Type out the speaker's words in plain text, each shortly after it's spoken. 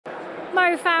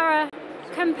Mo Farah,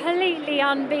 completely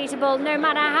unbeatable, no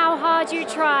matter how hard you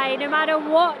try, no matter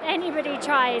what anybody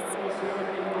tries.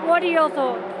 What are your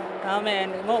thoughts? I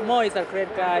mean, Mo is a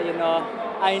great guy, you know.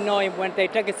 I know him when they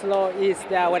take it slow, he's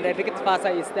there. When they take it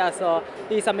faster, he's there. So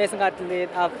he's an amazing athlete.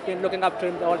 I've been looking up to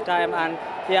him the whole time. And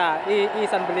yeah,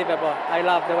 he's unbelievable. I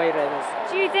love the way he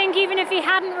races. Do you think even if he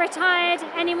hadn't retired,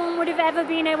 anyone would have ever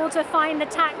been able to find the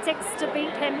tactics to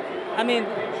beat him? I mean,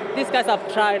 these guys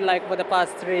have tried like for the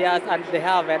past 3 years and they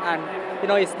haven't. And, you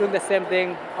know, he's doing the same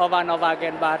thing over and over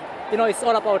again. But, you know, it's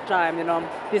all about time, you know.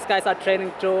 These guys are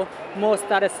training too. Mo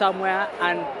started somewhere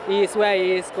and he is where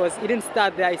he is because he didn't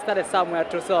start there, he started somewhere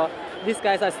too. So these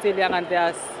guys are still young and they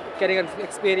are getting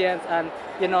experience. And,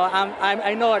 you know,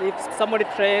 I know if somebody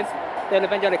trains, they'll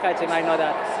eventually catch him. I know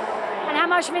that. And how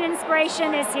much of an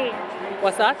inspiration is he?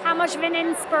 What's that? How much of an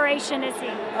inspiration is he?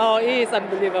 Oh, he is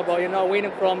unbelievable. You know,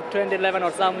 winning from 2011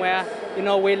 or somewhere, you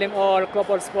know, winning all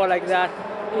global sport like that.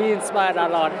 He inspired a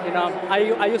lot, you know.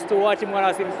 I used to watch him when I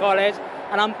was in college,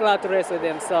 and I'm glad to race with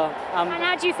him. So. And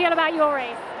how do you feel about your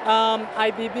race?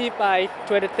 I BB by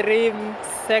 23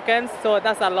 seconds, so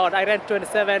that's a lot. I ran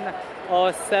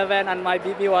 27:07, and my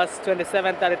BB was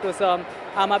 27:32. So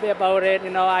I'm happy about it.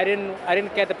 You know, I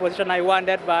didn't get the position I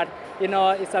wanted, but you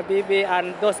know, it's a BB,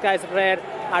 and those guys ran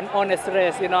an honest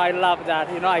race. You know, I love that.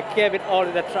 You know, I gave it all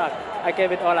to the track. I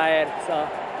gave it all I had. So.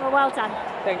 Well done.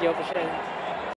 Thank you. Appreciate it.